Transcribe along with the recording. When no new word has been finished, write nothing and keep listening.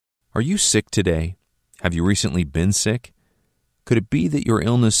Are you sick today? Have you recently been sick? Could it be that your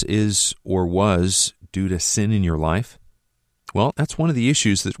illness is or was due to sin in your life? Well, that's one of the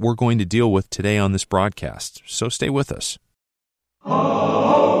issues that we're going to deal with today on this broadcast, so stay with us.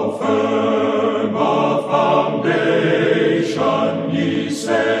 How firm a foundation, ye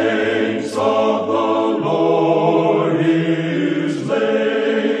saints of the Lord, is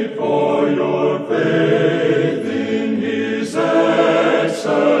laid for your faith in His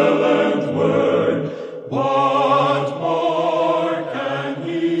excellent word. What more can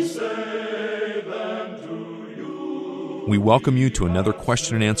He say than to you? We welcome you to another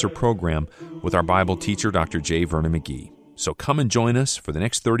question and answer program with our Bible teacher, Dr. J. Vernon McGee. So come and join us for the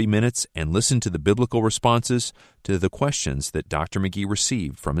next 30 minutes and listen to the biblical responses to the questions that Dr. McGee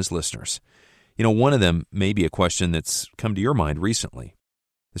received from his listeners. You know, one of them may be a question that's come to your mind recently.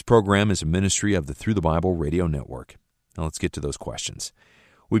 This program is a ministry of the Through the Bible radio network. Now let's get to those questions.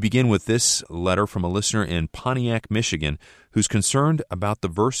 We begin with this letter from a listener in Pontiac, Michigan, who's concerned about the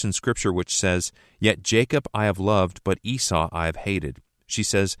verse in Scripture which says, "Yet Jacob I have loved, but Esau I have hated." She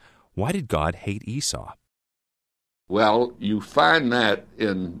says, why did God hate Esau? Well, you find that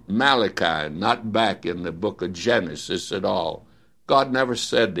in Malachi, not back in the book of Genesis at all. God never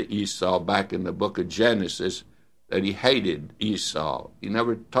said to Esau back in the book of Genesis that he hated Esau. He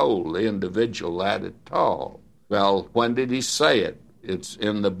never told the individual that at all. Well, when did he say it? It's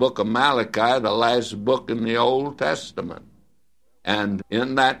in the book of Malachi, the last book in the Old Testament. And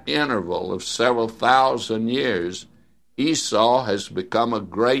in that interval of several thousand years, Esau has become a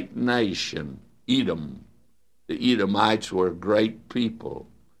great nation, Edom. The Edomites were a great people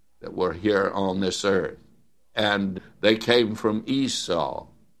that were here on this earth. And they came from Esau.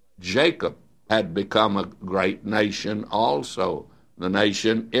 Jacob had become a great nation also, the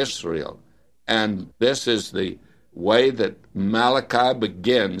nation Israel. And this is the way that Malachi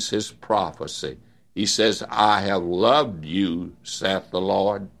begins his prophecy. He says, I have loved you, saith the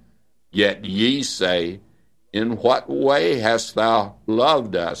Lord, yet ye say, in what way hast thou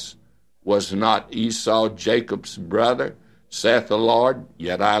loved us? Was not Esau Jacob's brother, saith the Lord?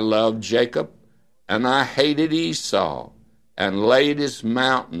 Yet I loved Jacob, and I hated Esau, and laid his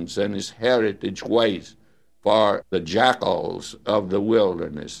mountains and his heritage waste for the jackals of the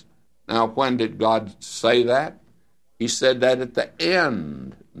wilderness. Now, when did God say that? He said that at the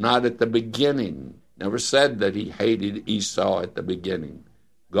end, not at the beginning. Never said that he hated Esau at the beginning.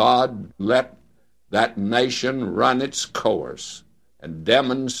 God let that nation run its course and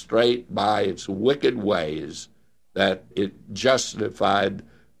demonstrate by its wicked ways that it justified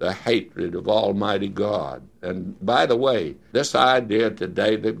the hatred of Almighty God. And by the way, this idea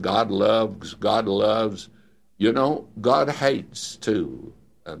today that God loves, you know, God hates too.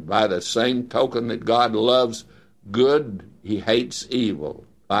 And by the same token that God loves good, he hates evil.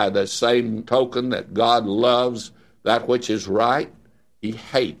 By the same token that God loves that which is right, he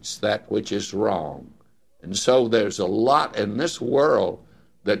hates that which is wrong. And so there's a lot in this world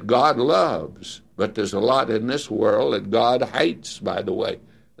that God loves, but there's a lot in this world that God hates, by the way.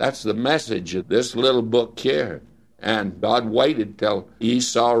 That's the message of this little book here. And God waited till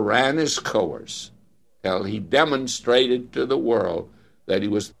Esau ran his course, till he demonstrated to the world that he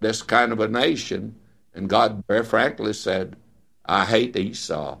was this kind of a nation. And God very frankly said, I hate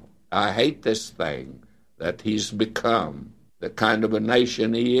Esau. I hate this thing that he's become, the kind of a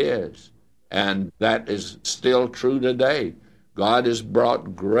nation he is. And that is still true today. God has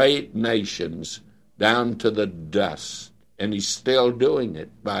brought great nations down to the dust, and he's still doing it,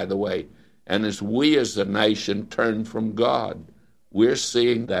 by the way. And as we as a nation turn from God, we're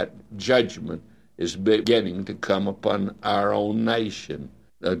seeing that judgment is beginning to come upon our own nation.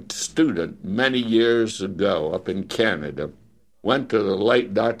 A student many years ago up in Canada went to the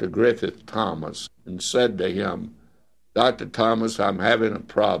late Dr. Griffith Thomas and said to him, Dr. Thomas, I'm having a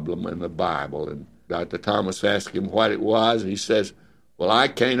problem in the Bible. And Dr. Thomas asked him what it was. He says, well, I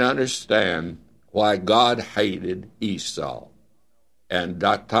can't understand why God hated Esau. And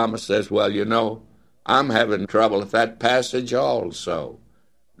Dr. Thomas says, well, you know, I'm having trouble with that passage also.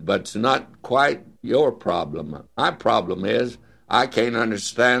 But it's not quite your problem. My problem is I can't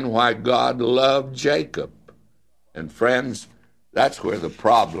understand why God loved Jacob. And friends, that's where the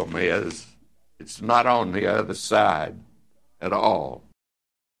problem is. It's not on the other side at all.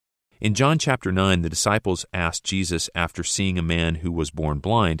 In John chapter 9, the disciples asked Jesus after seeing a man who was born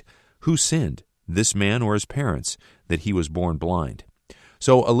blind, who sinned, this man or his parents, that he was born blind?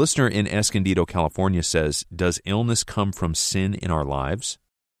 So a listener in Escondido, California says, does illness come from sin in our lives?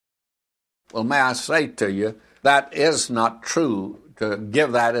 Well, may I say to you, that is not true to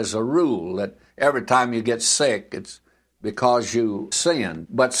give that as a rule, that every time you get sick, it's because you sin.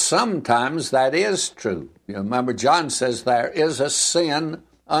 But sometimes that is true. You remember, John says there is a sin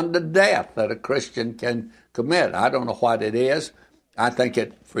unto death that a Christian can commit. I don't know what it is. I think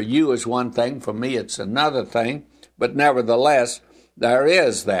it for you is one thing, for me it's another thing. But nevertheless, there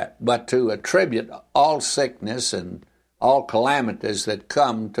is that. But to attribute all sickness and all calamities that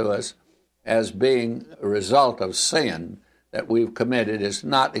come to us as being a result of sin that we've committed is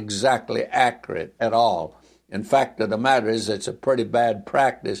not exactly accurate at all. In fact, the matter is it's a pretty bad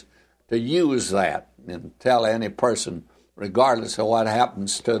practice to use that and tell any person, regardless of what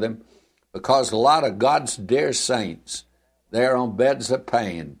happens to them, because a lot of God's dear saints, they're on beds of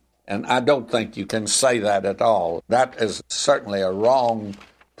pain. And I don't think you can say that at all. That is certainly a wrong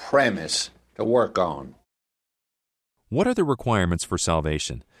premise to work on. What are the requirements for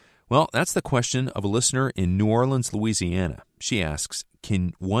salvation? Well, that's the question of a listener in New Orleans, Louisiana. She asks,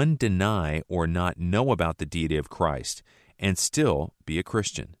 can one deny or not know about the deity of Christ and still be a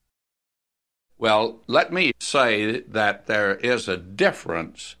Christian? Well, let me say that there is a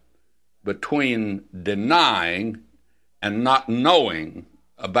difference between denying and not knowing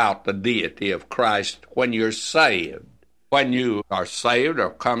about the deity of Christ when you're saved. When you are saved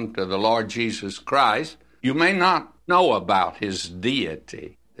or come to the Lord Jesus Christ, you may not know about his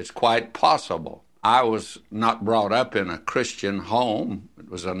deity. It's quite possible. I was not brought up in a Christian home. It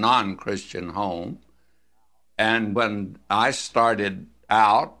was a non-Christian home. And when I started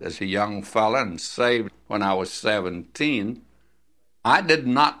out as a young fella and saved when I was 17, I did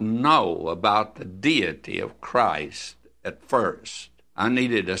not know about the deity of Christ at first. I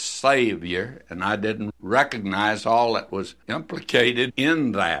needed a Savior, and I didn't recognize all that was implicated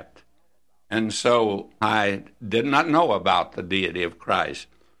in that. And so I did not know about the deity of Christ.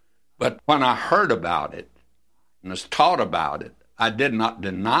 But when I heard about it and was taught about it, I did not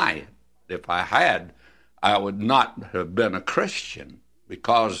deny it. If I had, I would not have been a Christian,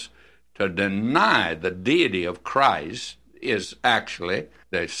 because to deny the deity of Christ is actually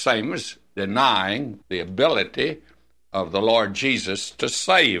the same as denying the ability of the Lord Jesus to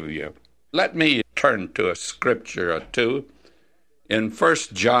save you. Let me turn to a scripture or two. In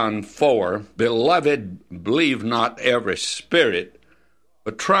 1 John 4, "Beloved, believe not every spirit,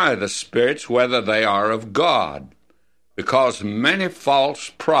 but try the spirits whether they are of God, because many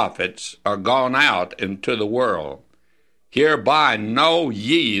false prophets are gone out into the world. Hereby know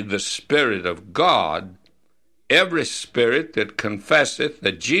ye the Spirit of God. Every spirit that confesseth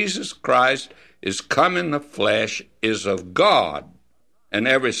that Jesus Christ is come in the flesh is of God, and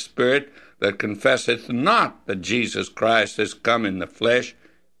every spirit that confesseth not that Jesus Christ is come in the flesh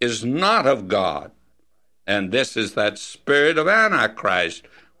is not of God. And this is that spirit of Antichrist,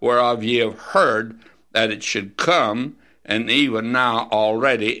 whereof ye have heard that it should come, and even now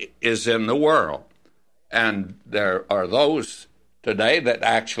already is in the world." And there are those today that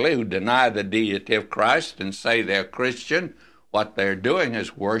actually who deny the deity of Christ and say they're Christian. What they're doing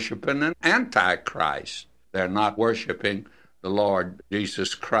is worshiping an Antichrist. They're not worshiping the Lord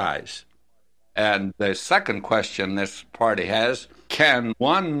Jesus Christ. And the second question this party has, can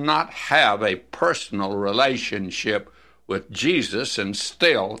one not have a personal relationship with Jesus and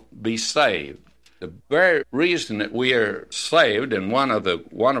still be saved? The very reason that we are saved, and one of the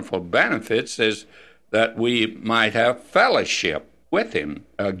wonderful benefits, is that we might have fellowship with him.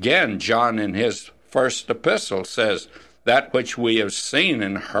 Again, John in his first epistle says, "That which we have seen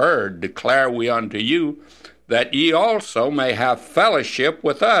and heard declare we unto you, that ye also may have fellowship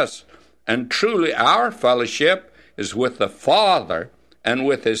with us. And truly our fellowship is with the Father and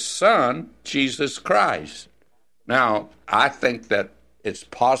with his Son, Jesus Christ." Now, I think that it's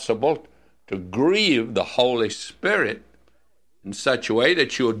possible to grieve the Holy Spirit in such a way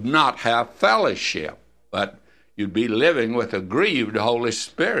that you would not have fellowship, but you'd be living with a grieved Holy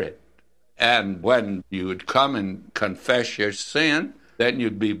Spirit. And when you would come and confess your sin, then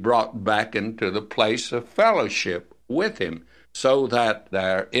you'd be brought back into the place of fellowship with him, so that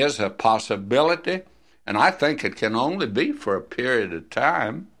there is a possibility, and I think it can only be for a period of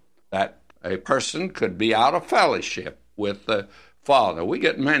time, that a person could be out of fellowship with the Father. We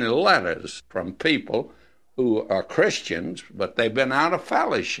get many letters from people who are Christians, but they've been out of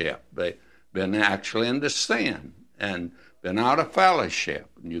fellowship. They've been actually into sin and been out of fellowship.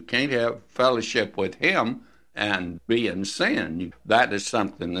 You can't have fellowship with him and be in sin. That is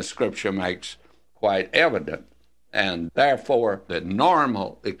something the Scripture makes quite evident. And therefore, the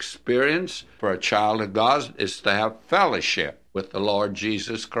normal experience for a child of God is to have fellowship with the Lord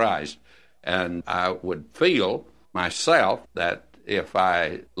Jesus Christ. And I would feel myself that if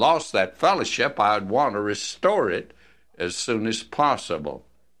I lost that fellowship, I would want to restore it as soon as possible.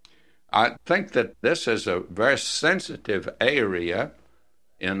 I think that this is a very sensitive area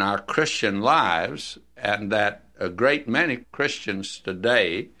in our Christian lives, and that a great many Christians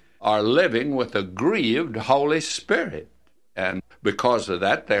today are living with a grieved Holy Spirit. And because of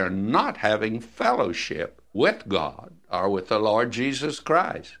that, they're not having fellowship with God or with the Lord Jesus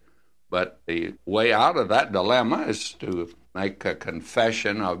Christ. But the way out of that dilemma is to make a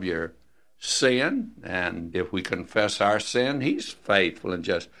confession of your sin, and if we confess our sin, He's faithful and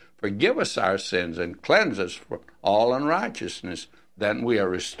just forgive us our sins and cleanse us from all unrighteousness. Then we are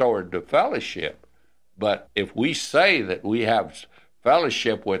restored to fellowship. But if we say that we have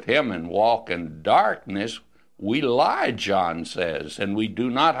fellowship with Him and walk in darkness, we lie, John says, and we do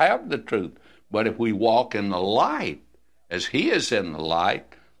not have the truth. But if we walk in the light, as He is in the light,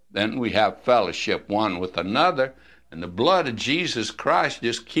 then we have fellowship one with another, and the blood of Jesus Christ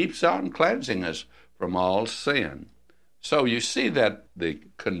just keeps on cleansing us from all sin. So you see that the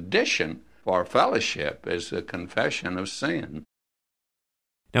condition for fellowship is the confession of sin.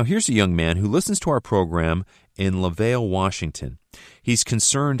 Now here's a young man who listens to our program in LaVale, Washington. He's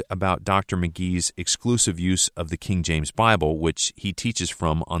concerned about Dr. McGee's exclusive use of the King James Bible, which he teaches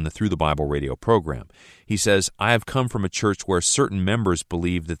from on the Through the Bible radio program. He says, I have come from a church where certain members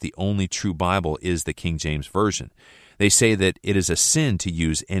believe that the only true Bible is the King James Version. They say that it is a sin to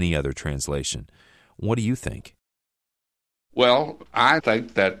use any other translation. What do you think? Well, I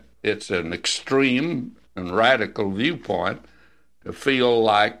think that it's an extreme and radical viewpoint to feel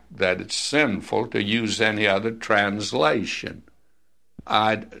like that it's sinful to use any other translation.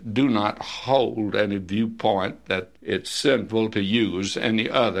 I do not hold any viewpoint that it's sinful to use any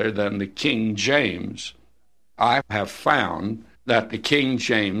other than the King James. I have found that the King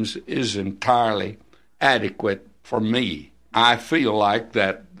James is entirely adequate for me. I feel like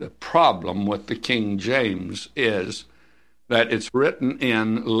that the problem with the King James is that it's written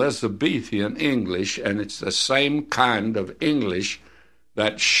in Elizabethan English, and it's the same kind of English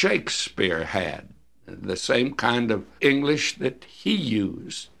that Shakespeare had, the same kind of English that he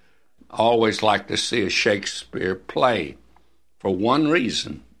used. I always like to see a Shakespeare play for one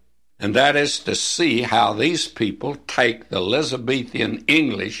reason, and that is to see how these people take the Elizabethan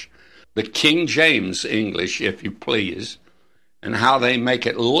English, the King James English, if you please, and how they make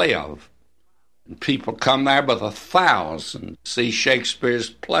it live. And people come there by the thousand, see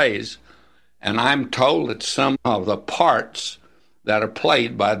Shakespeare's plays, and I'm told that some of the parts that are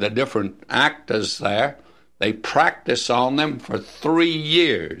played by the different actors there, they practice on them for 3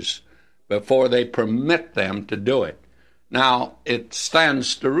 years before they permit them to do it. Now, it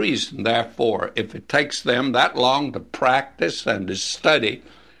stands to reason, therefore, if it takes them that long to practice and to study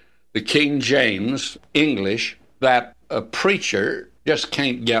the King James English, that a preacher just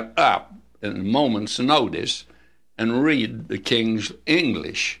can't get up in a moment's notice and read the King's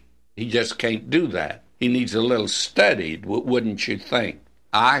English. He just can't do that. He needs a little studied, wouldn't you think?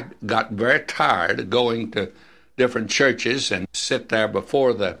 I got very tired of going to different churches and sit there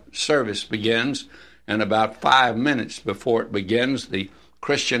before the service begins, and about 5 minutes before it begins, the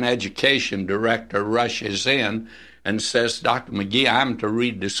Christian education director rushes in and says, Dr. McGee, I'm to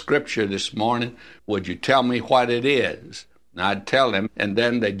read the scripture this morning. Would you tell me what it is? And I'd tell them, and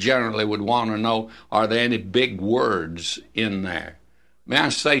then they generally would want to know, are there any big words in there? May I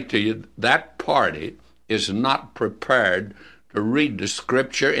say to you, that party is not prepared to read the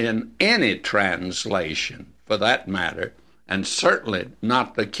scripture in any translation, for that matter, and certainly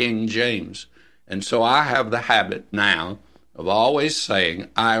not the King James. And so I have the habit now of always saying,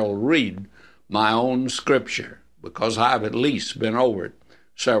 I'll read my own scripture, because I've at least been over it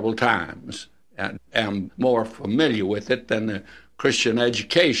several times and am more familiar with it than the Christian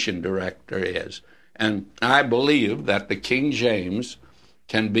education director is. And I believe that the King James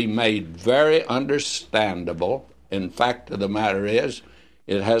can be made very understandable. In fact of the matter is,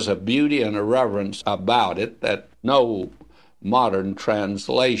 it has a beauty and a reverence about it that no modern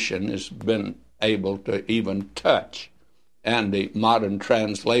translation has been able to even touch. And the modern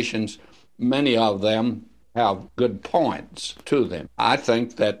translations, many of them have good points to them. I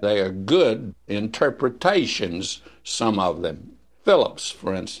think that they are good interpretations, some of them. Phillips,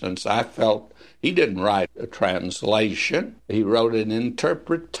 for instance, I felt he didn't write a translation. He wrote an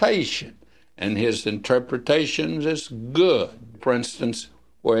interpretation, and his interpretation is good. For instance,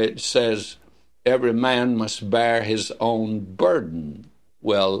 where it says, every man must bear his own burden.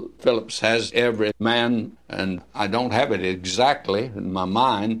 Well, Phillips has every man, and I don't have it exactly in my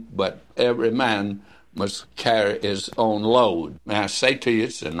mind, but every man must carry his own load. May I say to you,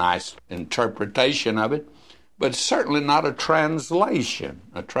 it's a nice interpretation of it, but it's certainly not a translation.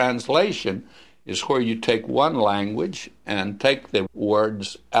 A translation is where you take one language and take the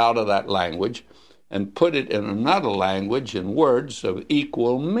words out of that language and put it in another language in words of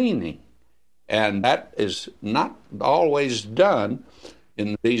equal meaning. And that is not always done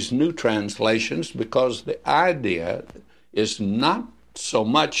in these new translations, because the idea is not so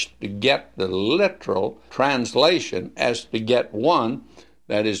much to get the literal translation as to get one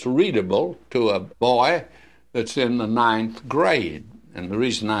that is readable to a boy that's in the 9th grade. And the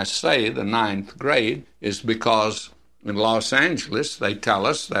reason I say the 9th grade is because in Los Angeles they tell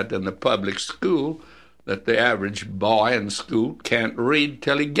us that in the public school that the average boy in school can't read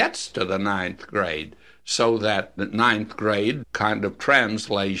till he gets to the 9th grade. So that the 9th grade kind of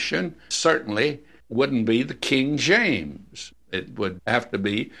translation certainly wouldn't be the King James. It would have to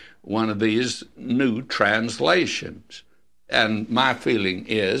be one of these new translations. And my feeling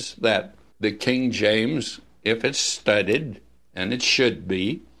is that the King James, if it's studied, and it should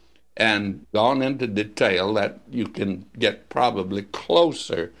be, and gone into detail, that you can get probably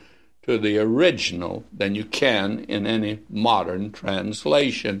closer to the original than you can in any modern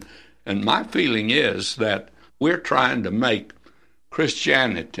translation. And my feeling is that we're trying to make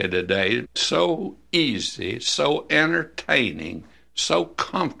Christianity today so easy, so entertaining, so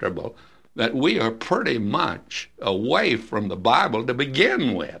comfortable, that we are pretty much away from the Bible to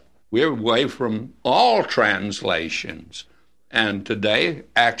begin with. We're away from all translations. And today,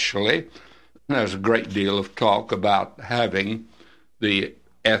 actually, there's a great deal of talk about having the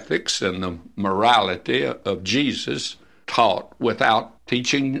ethics and the morality of Jesus taught without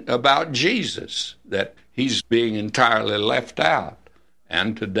teaching about Jesus, that he's being entirely left out.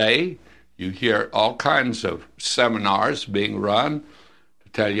 And today, you hear all kinds of seminars being run to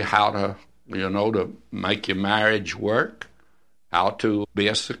tell you how to, to make your marriage work, how to be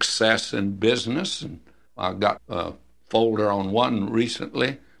a success in business. And I got a folder on one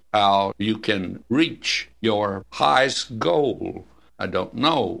recently, how you can reach your highest goal. I don't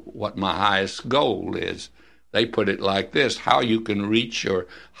know what my highest goal is. They put it like this: how you can reach your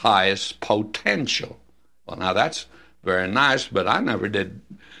highest potential. Well, now that's very nice, but I never did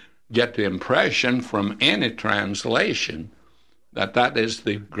get the impression from any translation that that is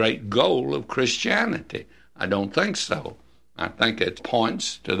the great goal of Christianity. I don't think so. I think it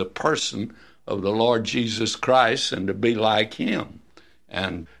points to the person of the Lord Jesus Christ and to be like him.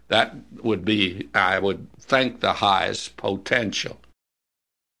 And that would be, I would think, the highest potential.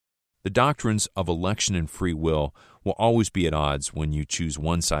 The doctrines of election and free will always be at odds when you choose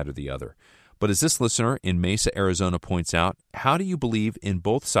one side or the other. But as this listener in Mesa, Arizona points out, how do you believe in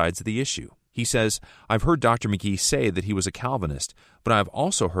both sides of the issue? He says, I've heard Dr. McGee say that he was a Calvinist, but I've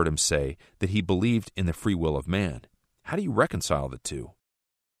also heard him say that he believed in the free will of man. How do you reconcile the two?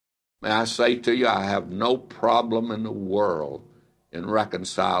 May I say to you, I have no problem in the world in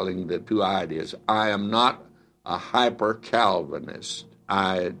reconciling the two ideas. I am not a hyper-Calvinist.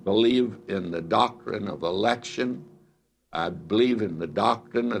 I believe in the doctrine of election. I believe in the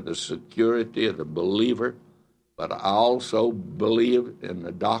doctrine of the security of the believer, but I also believe in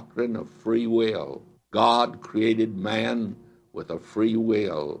the doctrine of free will. God created man with a free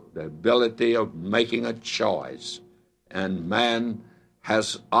will, the ability of making a choice, and man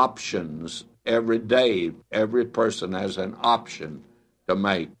has options every day. Every person has an option to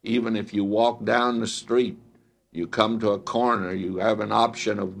make. Even if you walk down the street, you come to a corner, you have an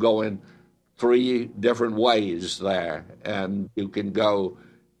option of going 3 different ways there, and you can go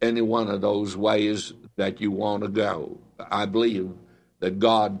any one of those ways that you want to go. I believe that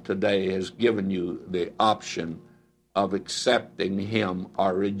God today has given you the option of accepting him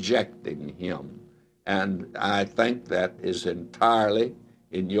or rejecting him. And I think that is entirely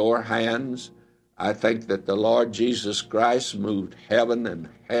in your hands. I think that the Lord Jesus Christ moved heaven and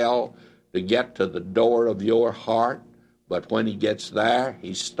hell to get to the door of your heart. But when he gets there,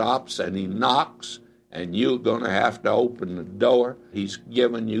 he stops and he knocks, and you're going to have to open the door. He's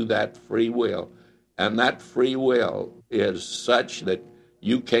given you that free will. And that free will is such that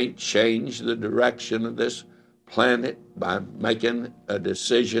you can't change the direction of this planet by making a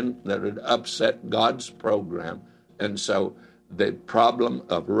decision that would upset God's program. And so the problem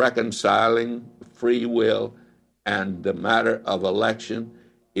of reconciling free will and the matter of election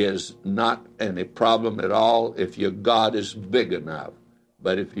is not any problem at all if your God is big enough.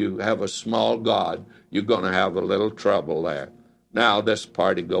 But if you have a small God, you're going to have a little trouble there. Now this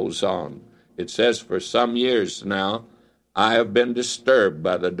party goes on. It says, for some years now, I have been disturbed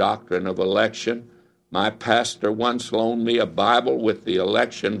by the doctrine of election. My pastor once loaned me a Bible with the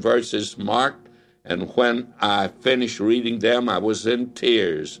election verses marked, and when I finished reading them, I was in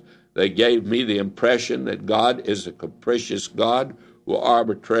tears. They gave me the impression that God is a capricious God who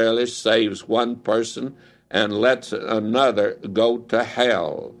arbitrarily saves one person and lets another go to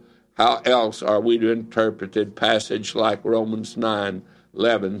hell. How else are we to interpret a passage like Romans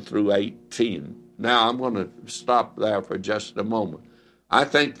 9:11 through 18? Now, I'm going to stop there for just a moment. I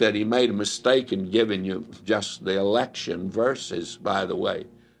think that he made a mistake in giving you just the election verses, by the way.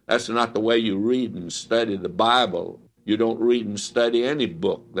 That's not the way you read and study the Bible. You don't read and study any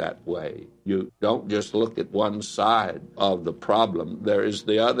book that way. You don't just look at one side of the problem. There is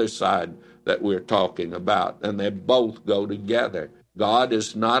the other side that we're talking about, and they both go together. God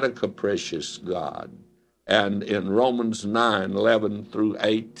is not a capricious God. And in Romans 9:11 through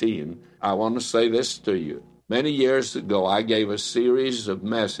 18, I want to say this to you. Many years ago, I gave a series of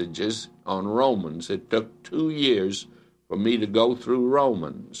messages on Romans. It took 2 years for me to go through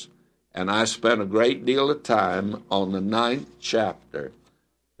Romans, and I spent a great deal of time on the 9th chapter.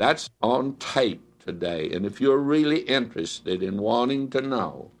 That's on tape today, and if you're really interested in wanting to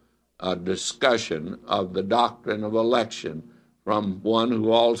know a discussion of the doctrine of election from one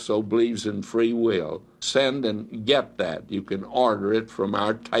who also believes in free will, send and get that. You can order it from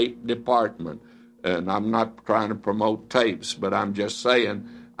our tape department. And I'm not trying to promote tapes, but I'm just saying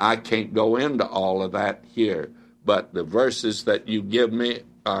I can't go into all of that here. But the verses that you give me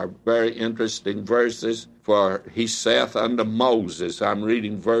are very interesting verses. For he saith unto Moses, I'm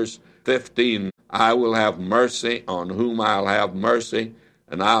reading verse 15, I will have mercy on whom I'll have mercy,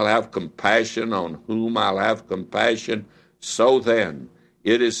 and I'll have compassion on whom I'll have compassion. So then,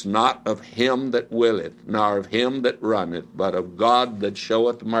 it is not of him that willeth, nor of him that runneth, but of God that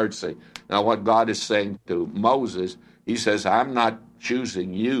showeth mercy. Now, what God is saying to Moses, he says, I'm not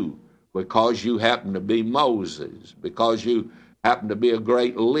choosing you because you happen to be Moses, because you happen to be a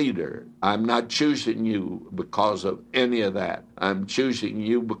great leader. I'm not choosing you because of any of that. I'm choosing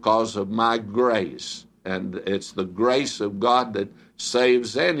you because of my grace. And it's the grace of God that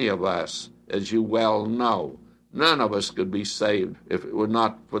saves any of us, as you well know. None of us could be saved if it were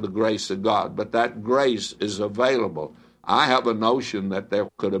not for the grace of God. But that grace is available. I have a notion that there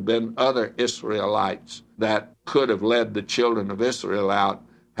could have been other Israelites that could have led the children of Israel out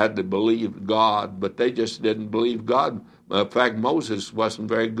had they believed God, but they just didn't believe God. In fact, Moses wasn't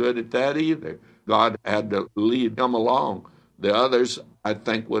very good at that either. God had to lead them along. The others, I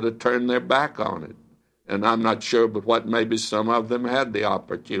think, would have turned their back on it. And I'm not sure, but what maybe some of them had the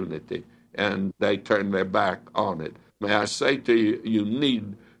opportunity, and they turned their back on it. May I say to you, you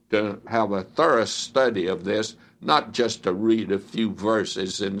need to have a thorough study of this, not just to read a few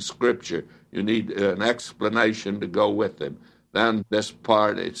verses in Scripture. You need an explanation to go with them. Then this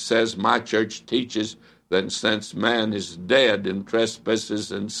part, it says, my church teaches that since man is dead in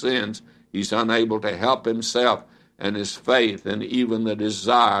trespasses and sins, he's unable to help himself, and his faith and even the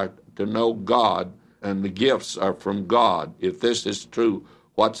desire to know God and the gifts are from God. If this is true,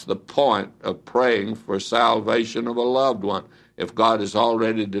 what's the point of praying for salvation of a loved one if God has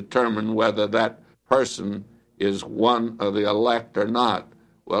already determined whether that person is one of the elect or not?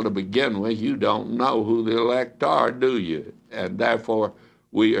 Well, to begin with, you don't know who the elect are, do you? And therefore,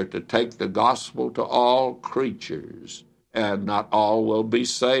 we are to take the gospel to all creatures, and not all will be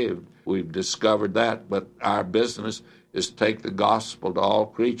saved. We've discovered that, but our business is to take the gospel to all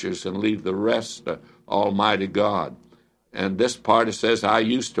creatures and leave the rest to Almighty God. And this part says, I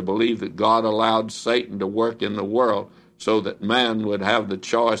used to believe that God allowed Satan to work in the world so that man would have the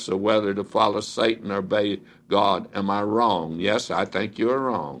choice of whether to follow Satan or obey God. Am I wrong? Yes, I think you're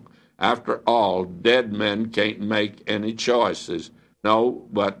wrong. After all, dead men can't make any choices. No,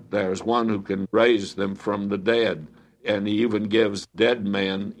 but there's one who can raise them from the dead. And he even gives dead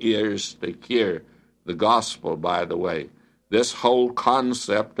men ears to hear the gospel, by the way. This whole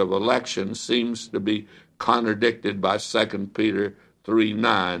concept of election seems to be contradicted by 2 Peter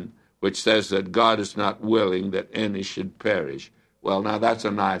 3:9, which says that God is not willing that any should perish. Well, now that's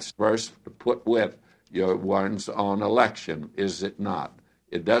a nice verse to put with your ones on election, is it not?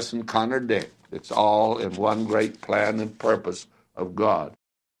 It doesn't contradict. It's all in one great plan and purpose of God.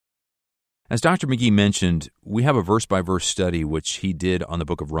 As Dr. McGee mentioned, we have a verse-by-verse study which he did on the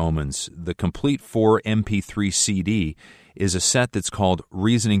book of Romans. The complete 4 MP3 CD is a set that's called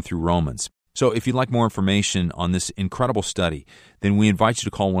Reasoning Through Romans. So if you'd like more information on this incredible study, then we invite you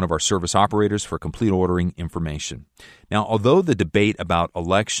to call one of our service operators for complete ordering information. Now, although the debate about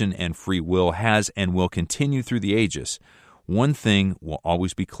election and free will has and will continue through the ages, one thing will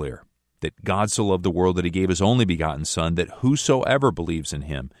always be clear, that God so loved the world that he gave his only begotten Son, that whosoever believes in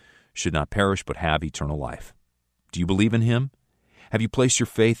him should not perish but have eternal life. Do you believe in him? Have you placed your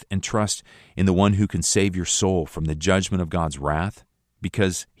faith and trust in the one who can save your soul from the judgment of God's wrath,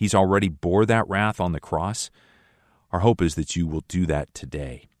 because he's already bore that wrath on the cross? Our hope is that you will do that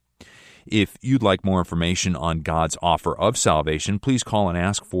today. If you'd like more information on God's offer of salvation, please call and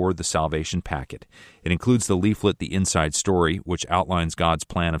ask for the Salvation Packet. It includes the leaflet, The Inside Story, which outlines God's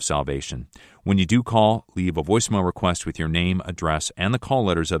plan of salvation. When you do call, leave a voicemail request with your name, address, and the call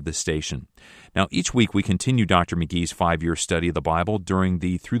letters of this station. Now, each week we continue Dr. McGee's 5-year study of the Bible during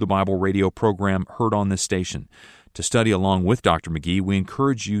the Through the Bible radio program heard on this station. To study along with Dr. McGee, we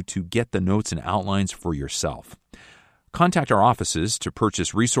encourage you to get the notes and outlines for yourself. Contact our offices to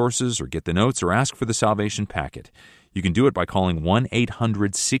purchase resources or get the notes or ask for the Salvation Packet. You can do it by calling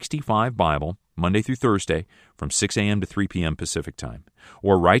 1-800-65-BIBLE, Monday through Thursday, from 6 a.m. to 3 p.m. Pacific Time.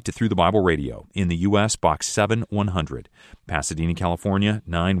 Or write to Through the Bible Radio in the U.S., Box 7100, Pasadena, California,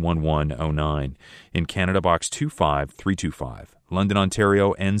 91109. In Canada, Box 25325, London,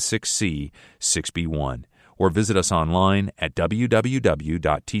 Ontario, N6C 6B1. Or visit us online at www.ttb.org.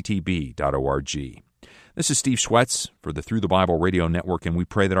 This is Steve Schwetz for the Through the Bible Radio Network, and we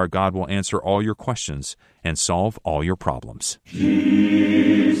pray that our God will answer all your questions and solve all your problems.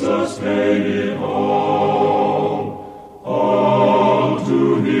 Jesus made it all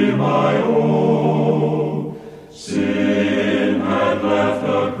to Him I owe. Sin had left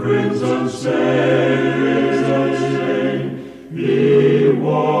a crimson stain, He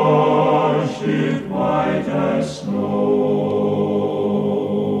washed it white as snow.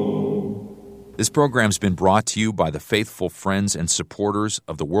 This program's been brought to you by the faithful friends and supporters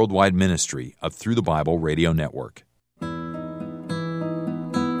of the worldwide ministry of Through the Bible Radio Network.